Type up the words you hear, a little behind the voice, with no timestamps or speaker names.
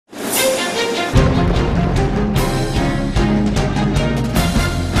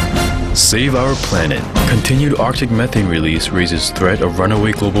Save our planet. Continued Arctic methane release raises threat of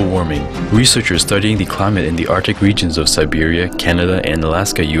runaway global warming. Researchers studying the climate in the Arctic regions of Siberia, Canada, and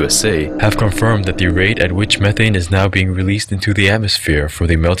Alaska, USA, have confirmed that the rate at which methane is now being released into the atmosphere for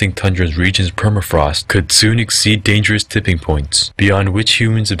the melting tundra's region's permafrost could soon exceed dangerous tipping points, beyond which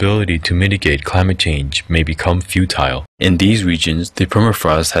humans' ability to mitigate climate change may become futile. In these regions, the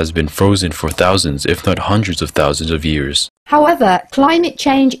permafrost has been frozen for thousands, if not hundreds of thousands of years. However, climate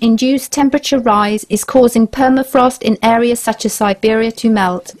change-induced temperature rise is causing permafrost in areas such as Siberia to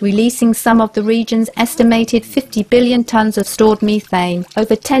melt, releasing some of the region's estimated 50 billion tons of stored methane,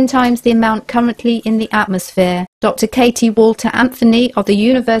 over 10 times the amount currently in the atmosphere. Dr. Katey Walter Anthony of the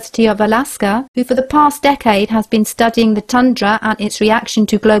University of Alaska, who for the past decade has been studying the tundra and its reaction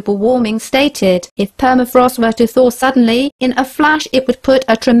to global warming, stated, "If permafrost were to thaw suddenly, in a flash it would put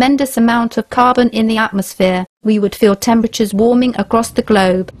a tremendous amount of carbon in the atmosphere. We would feel temperatures warming across the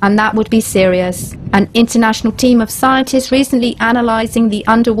globe, and that would be serious." An international team of scientists recently analyzing the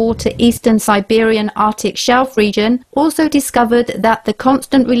underwater eastern Siberian Arctic shelf region also discovered that the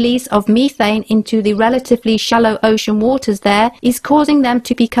constant release of methane into the relatively shallow ocean waters there is causing them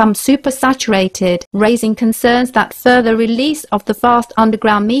to become supersaturated, raising concerns that further release of the vast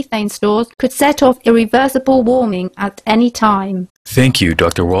underground methane stores could set off irreversible warming at any time. Thank you,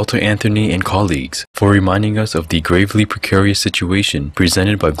 Dr. Walter Anthony and colleagues, for reminding us of the gravely precarious situation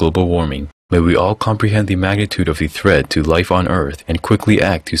presented by global warming. May we all comprehend the magnitude of the threat to life on Earth and quickly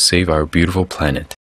act to save our beautiful planet.